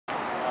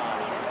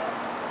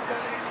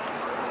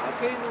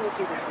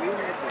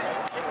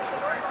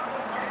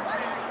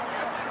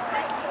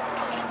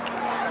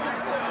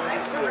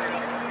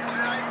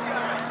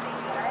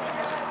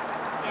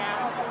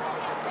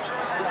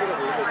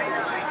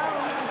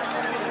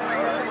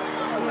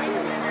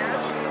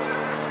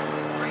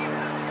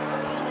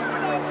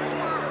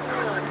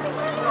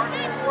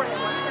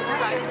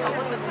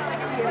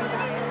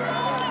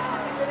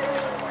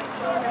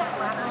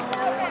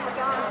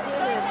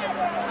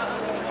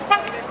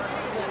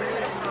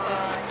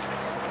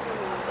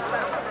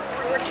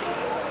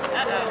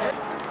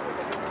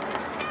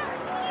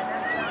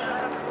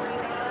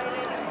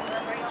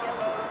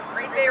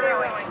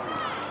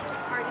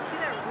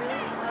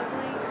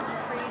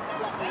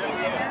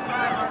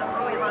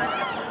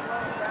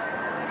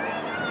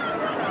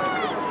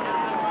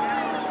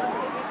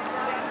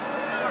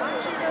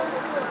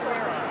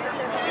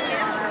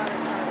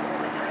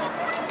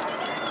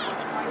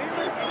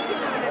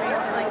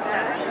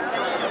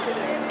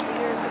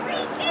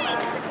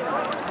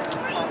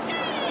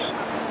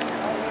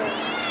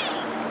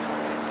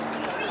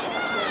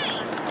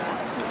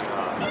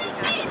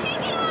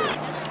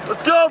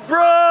Let's go,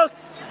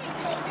 Brooks!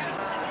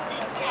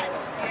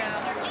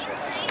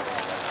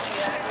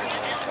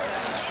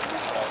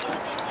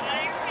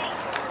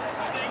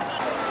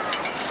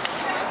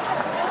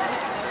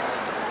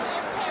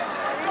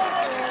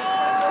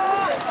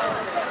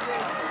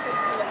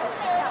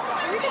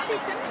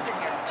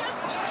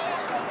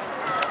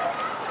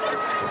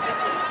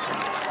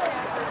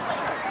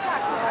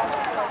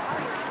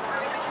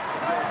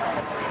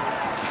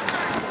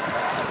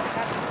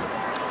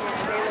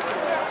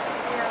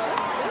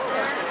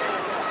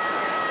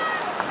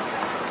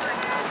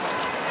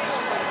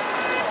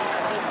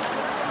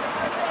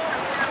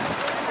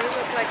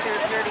 They're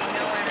exerting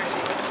no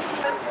energy.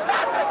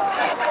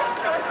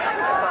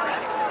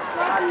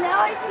 Now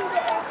I see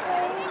the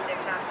airplane.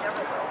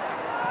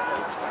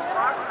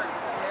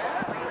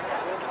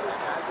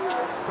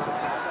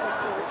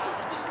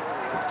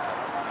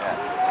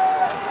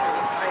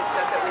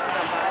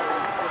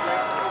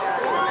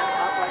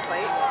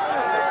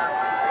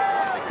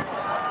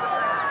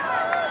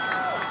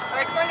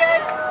 Next one,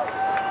 guys.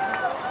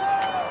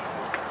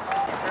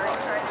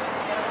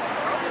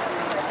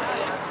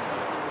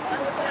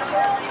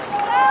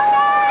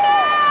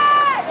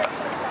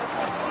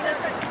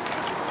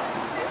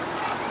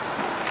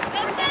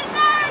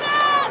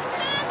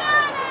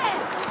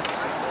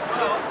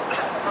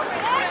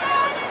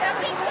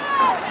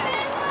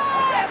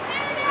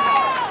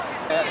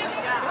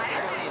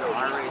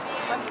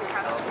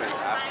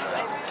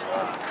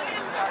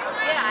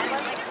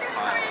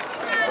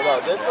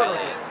 This one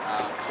is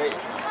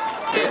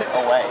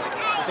away.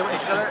 And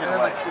then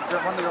like the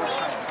one that goes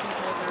trying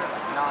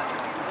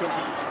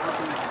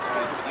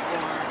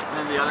and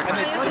then the other kind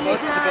the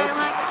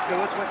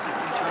boats went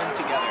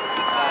together.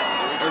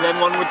 And then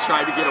one would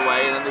try to get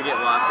away and then they get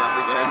locked up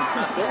again.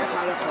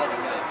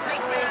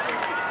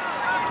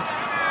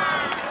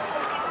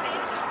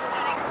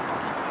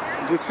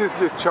 This is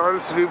the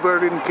Charles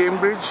River in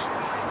Cambridge.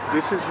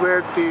 This is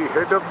where the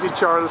head of the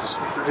Charles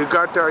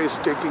Regatta is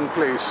taking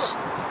place.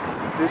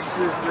 This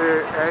is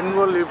the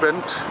annual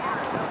event.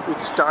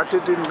 It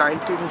started in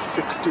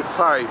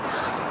 1965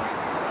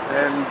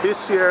 and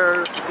this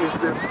year is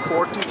the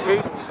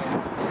 48th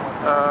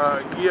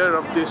year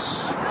of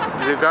this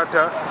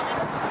regatta.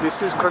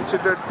 This is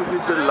considered to be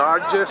the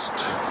largest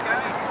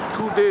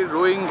two-day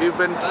rowing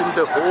event in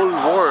the whole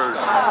world.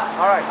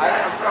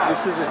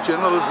 This is a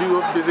general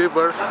view of the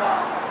river.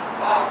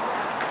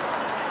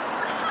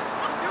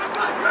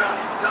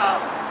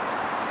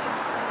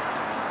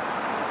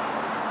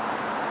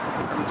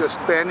 I'm just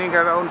panning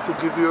around to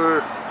give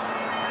you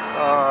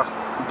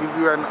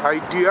an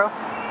idea.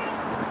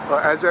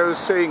 As I was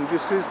saying,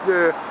 this is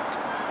the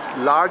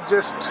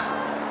largest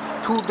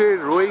two-day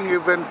rowing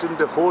event in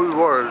the whole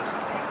world,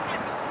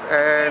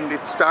 and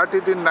it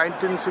started in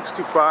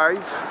 1965.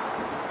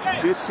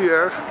 This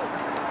year,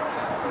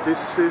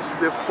 this is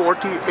the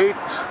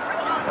 48th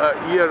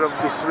year of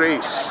this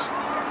race.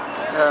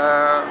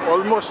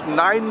 Almost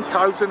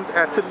 9,000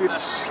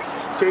 athletes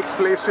take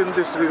place in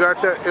this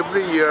regatta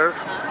every year,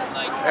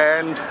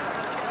 and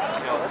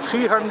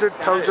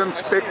 300,000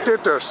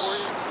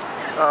 spectators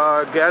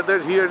gather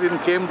here in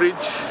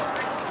Cambridge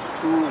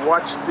to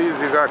watch the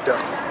regatta.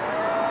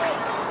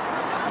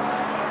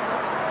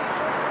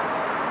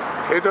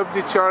 Head of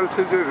the Charles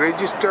is a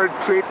registered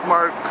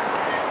trademark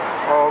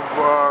of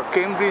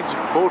Cambridge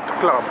Boat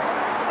Club.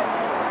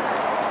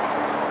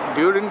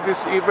 During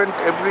this event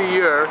every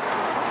year,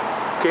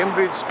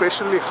 Cambridge,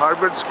 especially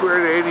Harvard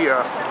Square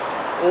area,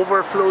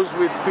 overflows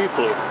with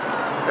people.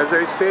 As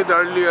I said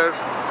earlier,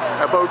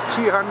 about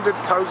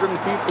 300,000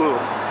 people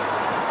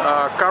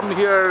come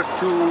here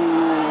to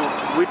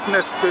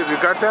witness the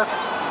regatta.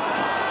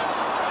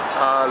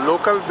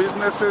 Local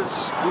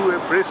businesses do a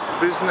brisk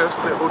business.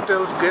 The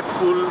hotels get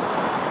full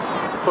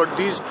for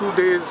these 2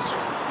 days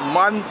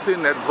months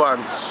in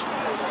advance.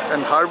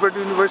 And Harvard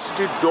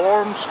University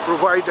dorms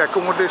provide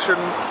accommodation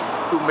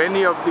to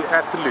many of the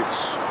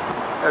athletes.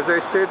 As I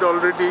said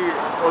already,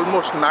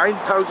 almost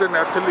 9,000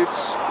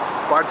 athletes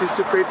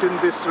participate in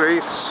this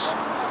race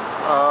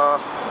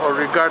or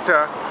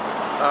regatta,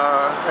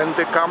 and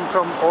they come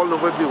from all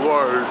over the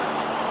world.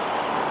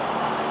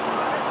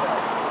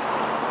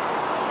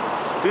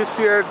 This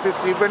year,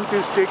 this event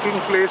is taking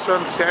place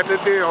on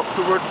Saturday,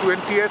 October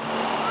 20th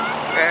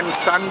and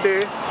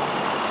Sunday,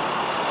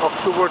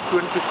 October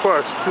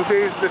 21st.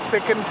 Today is the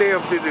second day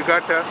of the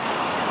regatta.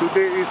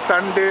 Today is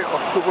Sunday,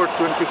 October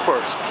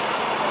 21st.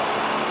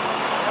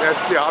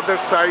 That's the other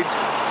side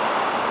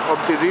of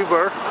the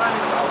river.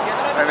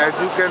 And as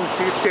you can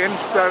see,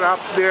 tents are up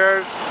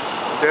there.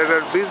 There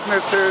are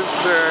businesses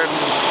and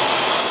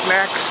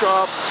snack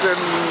shops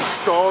and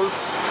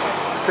stalls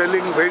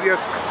selling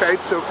various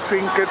types of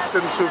trinkets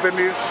and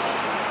souvenirs.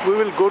 We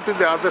will go to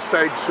the other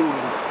side soon.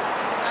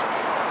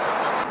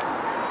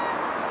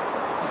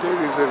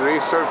 There is a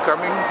racer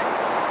coming.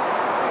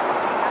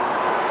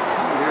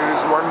 There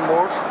is one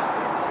more.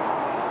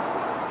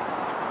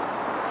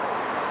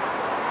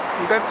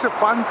 That's a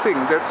fun thing.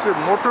 That's a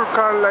motor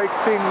car-like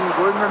thing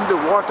going on the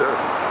water.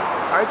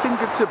 I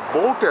think it's a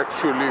boat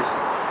actually.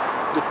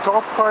 The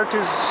top part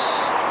is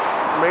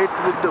made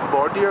with the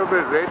body of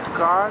a red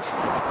car,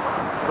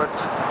 but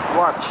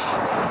watch,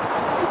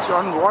 it's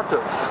on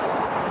water.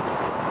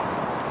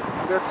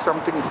 That's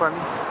something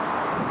funny.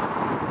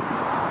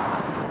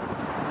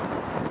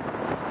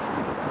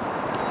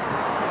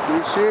 Do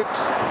you see it?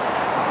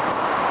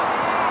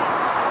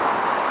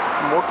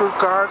 Motor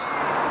car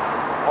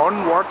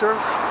on water.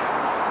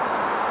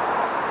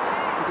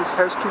 This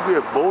has to be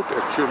a boat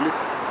actually.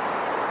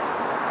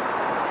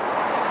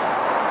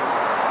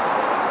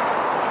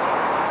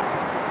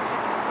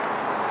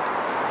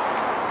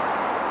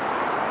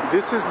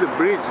 This is the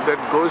bridge that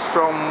goes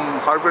from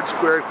Harvard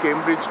Square,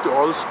 Cambridge to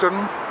Allston.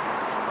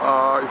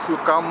 If you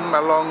come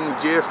along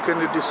JF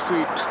Kennedy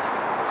Street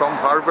from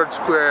Harvard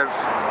Square,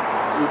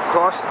 you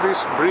cross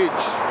this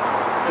bridge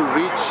to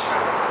reach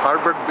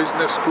Harvard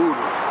Business School,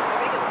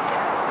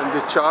 and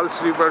the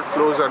Charles River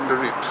flows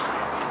under it.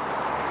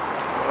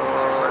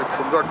 I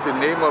forgot the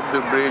name of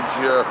the bridge.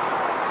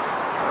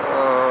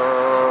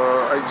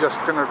 I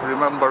just cannot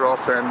remember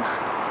offhand.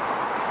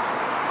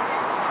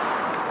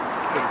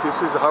 But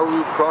this is how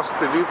you cross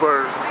the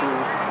river to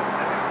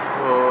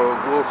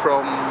go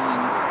from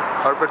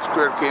Harvard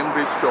Square,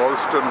 Cambridge to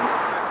Allston.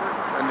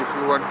 And if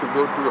you want to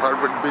go to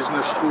Harvard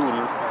Business School,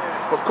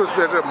 of course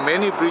there are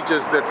many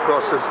bridges that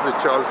crosses the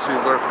Charles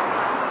River.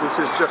 This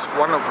is just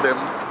one of them.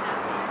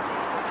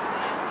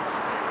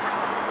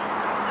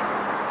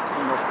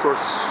 And of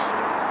course,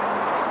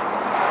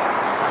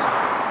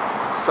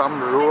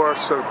 some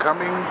rowers are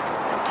coming.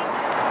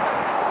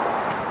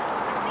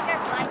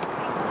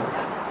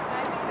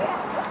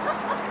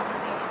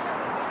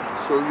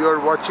 So you are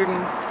watching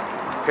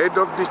Head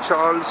of the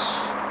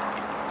Charles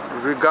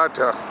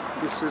Regatta.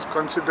 This is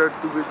considered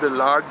to be the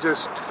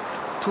largest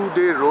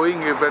two-day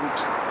rowing event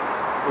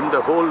in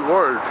the whole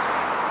world.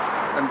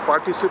 And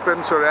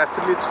participants or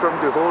athletes from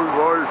the whole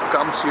world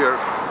comes here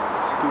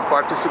to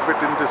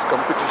participate in this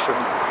competition.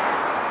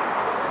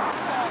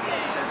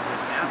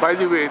 By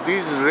the way,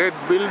 these red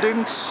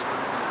buildings,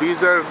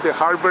 these are the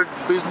Harvard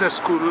Business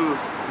School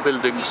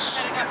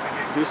buildings.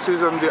 This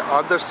is on the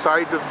other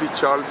side of the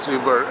Charles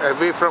River,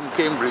 away from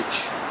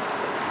Cambridge.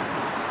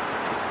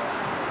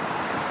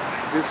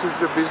 This is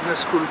the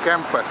business school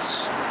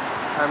campus.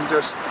 I'm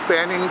just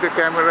panning the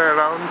camera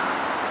around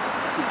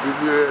to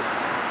give you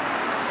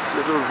a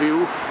little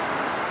view.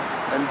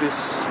 And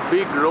this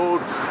big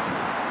road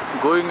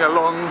going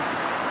along,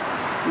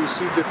 you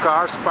see the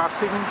cars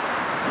passing.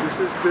 This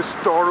is the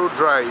Storrow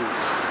Drive.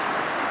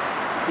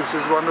 This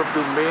is one of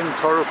the main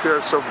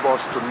thoroughfares of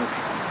Boston.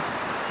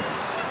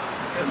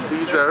 And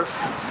these are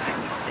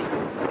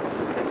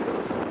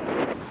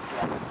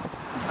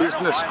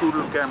business school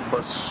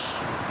campus.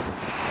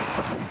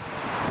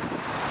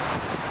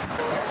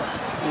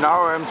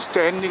 Now I'm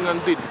standing on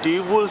the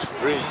DeWolf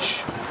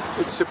Bridge.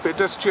 It's a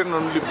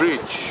pedestrian-only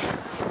bridge.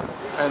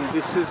 And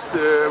this is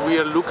we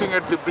are looking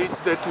at the bridge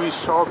that we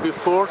saw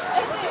before,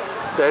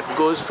 that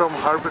goes from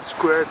Harvard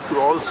Square to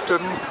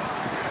Allston,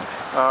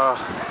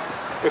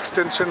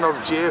 extension of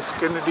JF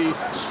Kennedy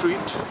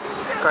Street,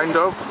 kind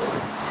of.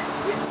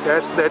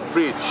 That's that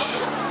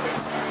bridge.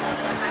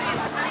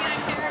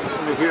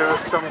 And here are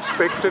some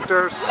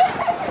spectators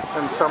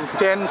and some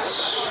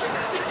tents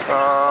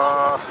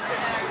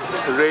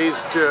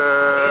raised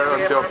on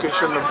the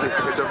occasion of the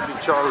Head of the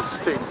Charles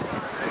thing.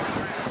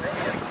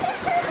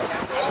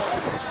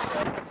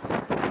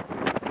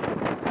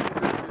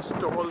 These are the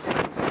stalls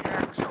and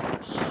snack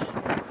shops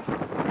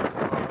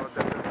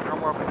that has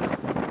come up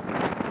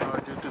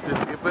due to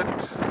this event.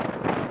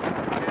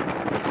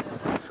 And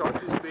this shot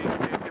is being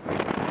taken from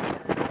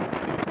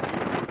the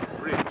DeWolf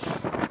Bridge,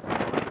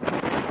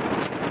 which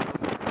is the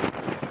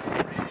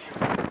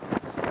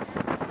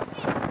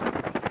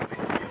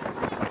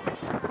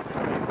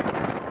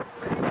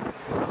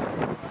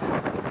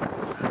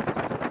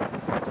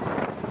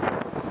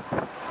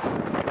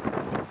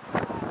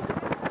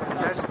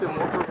That's the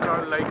motor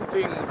car-like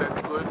thing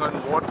that's going on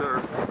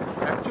water.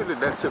 Actually,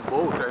 Actually, that's a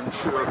boat, I'm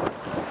sure.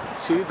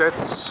 See,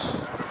 that's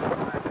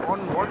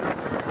on water.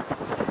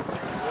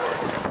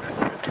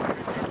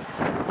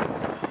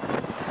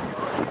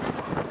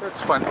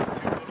 That's fun.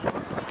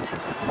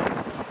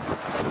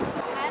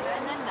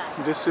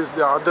 This is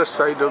the other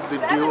side of the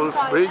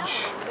Devolf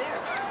Bridge.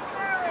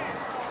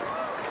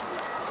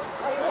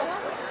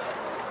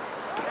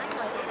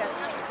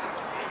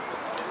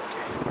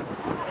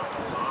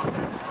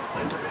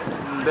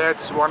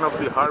 That's one of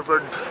the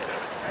Harvard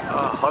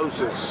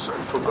houses.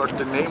 I forgot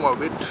the name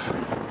of it.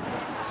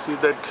 See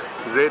that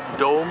red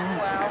dome?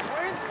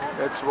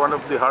 That's one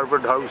of the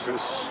Harvard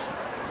houses.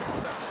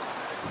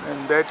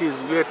 And that is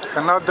yet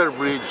another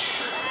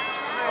bridge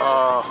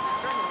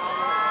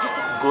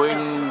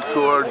going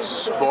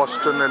towards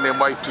Boston and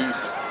MIT.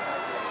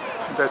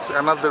 That's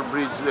another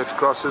bridge that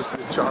crosses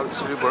the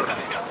Charles River.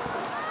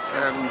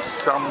 And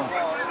some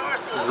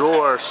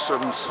rowers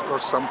or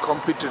some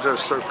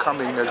competitors are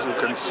coming, as you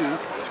can see.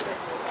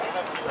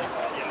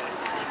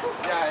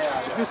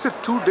 This is a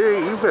two-day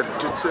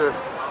event. It's a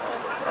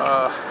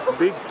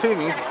big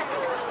thing.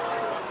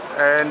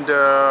 And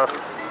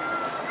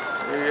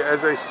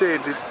as I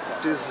said, it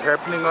is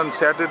happening on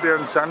Saturday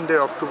and Sunday,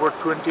 October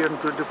 20 and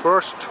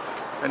 21st.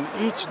 And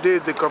each day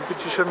the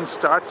competition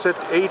starts at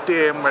 8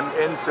 a.m. and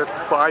ends at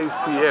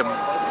 5 p.m.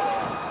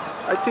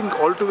 I think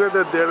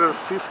altogether there are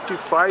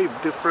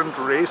 55 different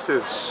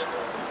races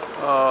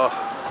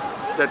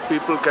that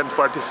people can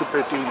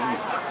participate in.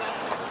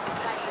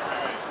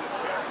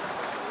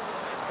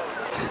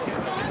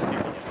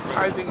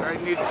 I think I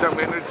need some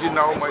energy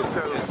now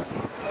myself.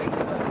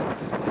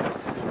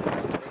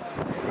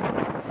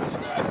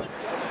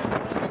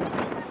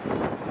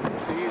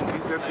 See,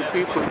 these are the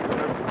people who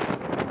have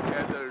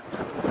gathered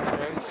on the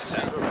banks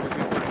of the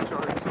River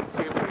Charles in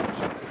Cambridge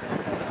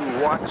to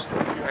watch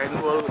the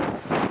annual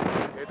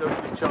Head of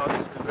the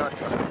Charles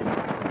Regatta.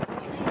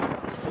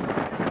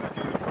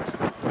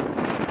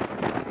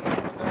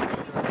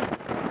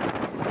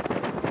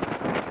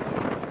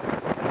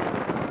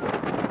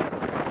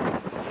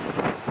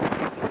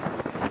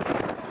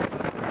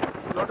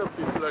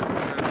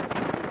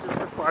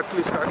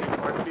 Partly sunny,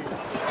 partly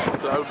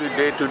cloudy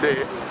day today,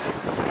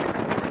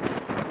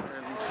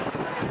 and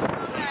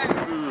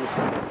the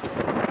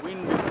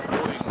wind is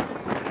blowing,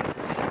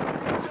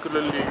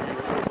 particularly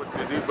over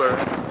the river.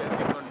 I'm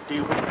standing on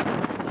Devolf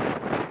Bridge.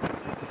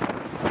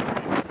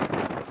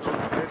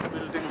 Those red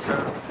buildings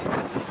are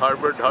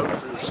Harvard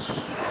houses.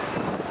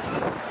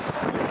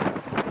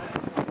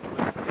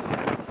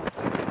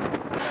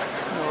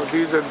 Now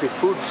these are the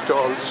food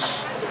stalls.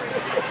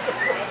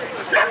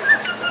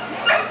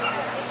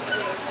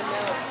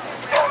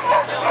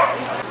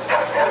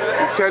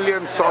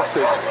 Italian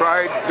sausage,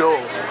 fried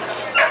dough,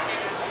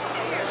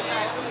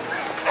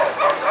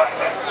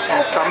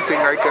 and something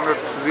I cannot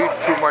read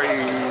through my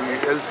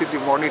LCD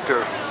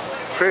monitor.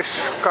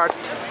 Fresh cut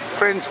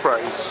French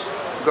fries,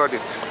 got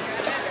it.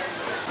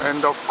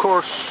 And of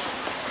course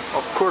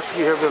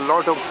we have a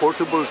lot of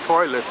portable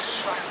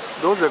toilets.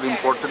 Those are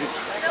important,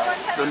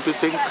 don't you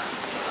think?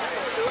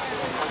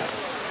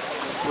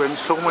 When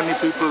so many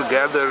people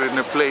gather in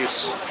a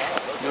place,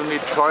 you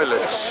need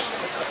toilets.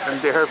 And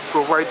they have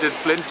provided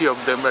plenty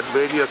of them at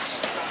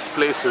various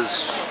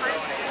places.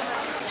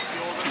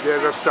 There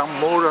are some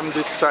more on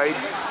this side,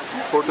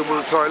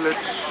 portable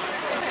toilets.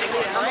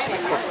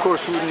 Of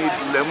course, we need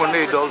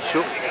lemonade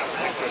also.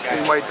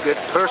 We might get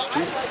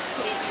thirsty.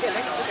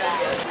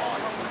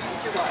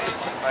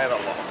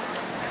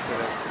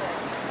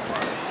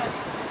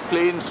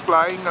 Planes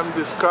flying on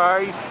the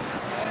sky,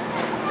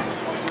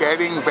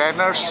 carrying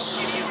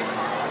banners.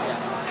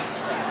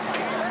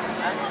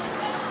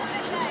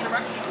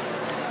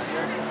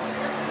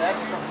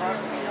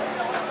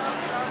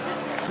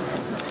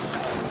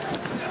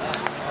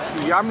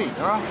 Yummy,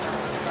 huh?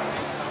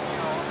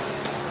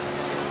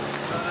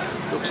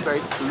 Looks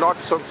like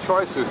lots of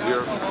choices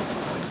here.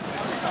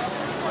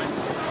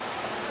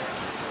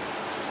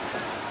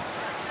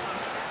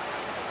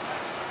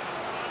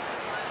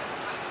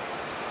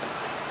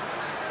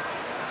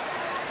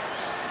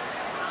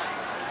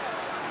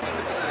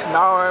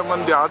 Now I'm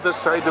on the other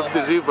side of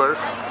the river,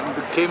 on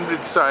the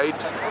Cambridge side,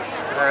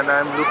 and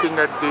I'm looking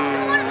at the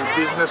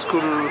business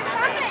school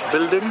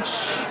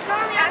buildings.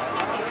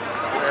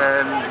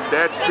 And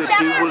that's the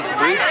Devolf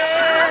Bridge.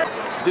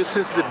 This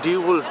is the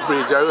Devolf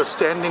Bridge. I was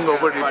standing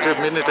over it a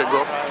minute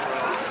ago.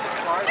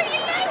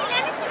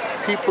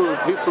 People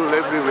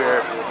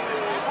everywhere.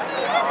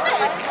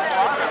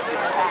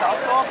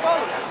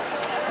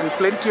 And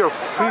plenty of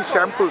free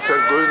samples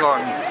are going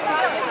on.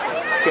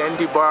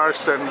 Candy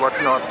bars and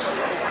whatnot.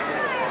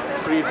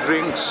 Free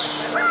drinks.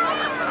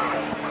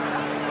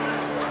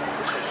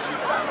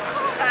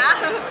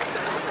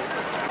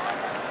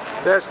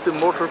 That's the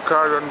motor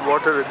car on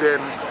water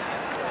again.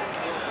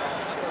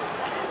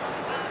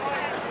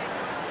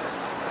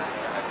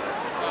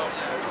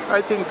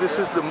 I think this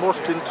is the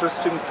most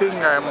interesting thing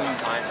I'm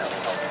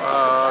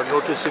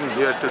noticing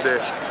here today.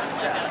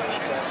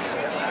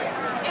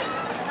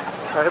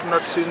 I have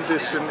not seen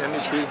this in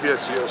any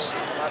previous years.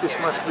 This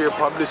must be a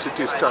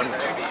publicity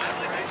stunt.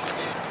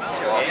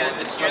 And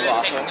this year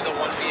they're taking the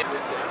one vehicle.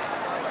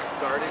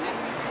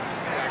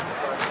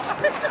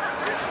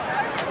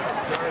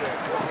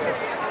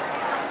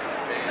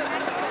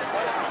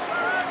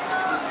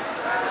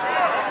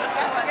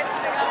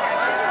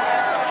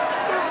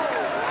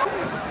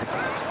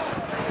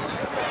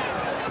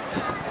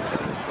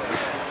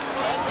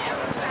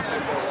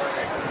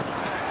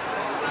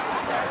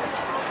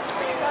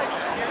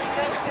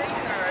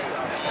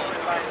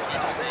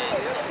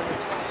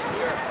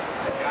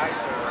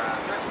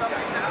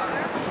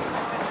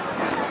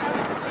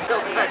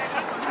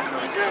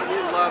 We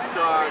love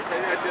dogs. I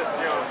know, just,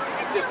 you know,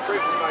 it just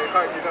breaks my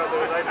heart. You know,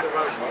 they're like the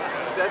most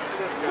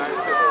sensitive guys in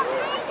the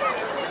world.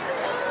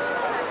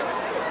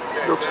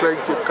 Looks like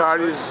the car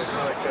is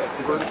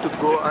going to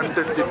go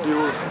under the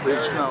Dewars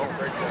Bridge now.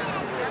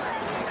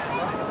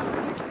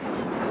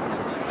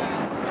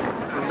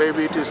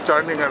 Maybe it is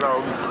turning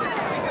around.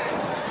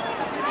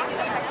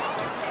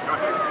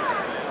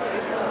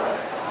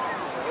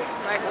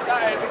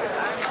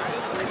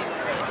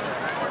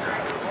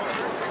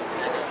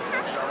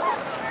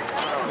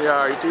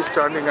 Yeah, it is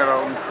turning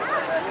around.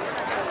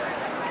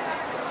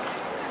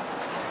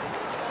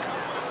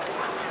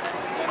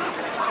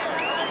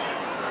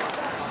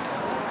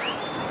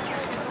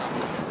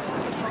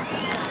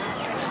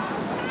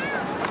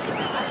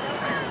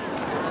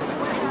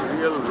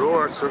 Real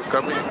roars are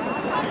coming.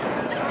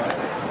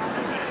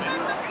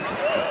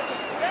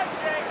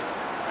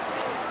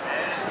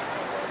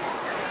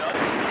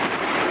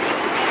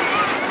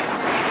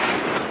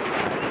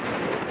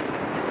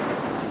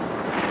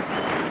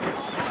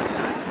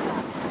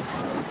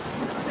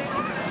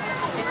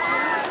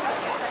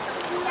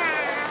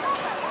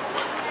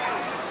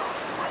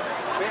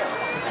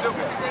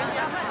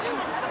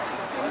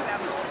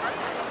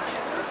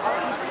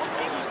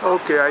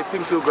 Okay, I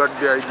think you got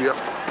the idea.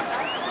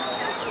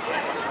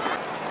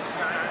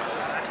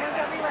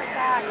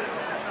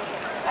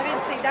 I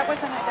didn't see, that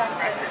wasn't a done.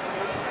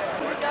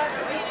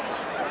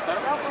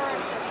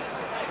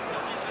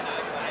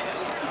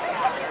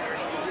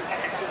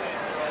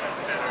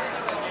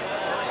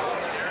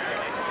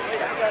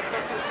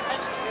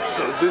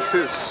 So this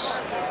is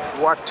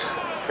what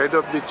Head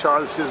of the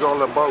Charles is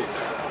all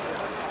about.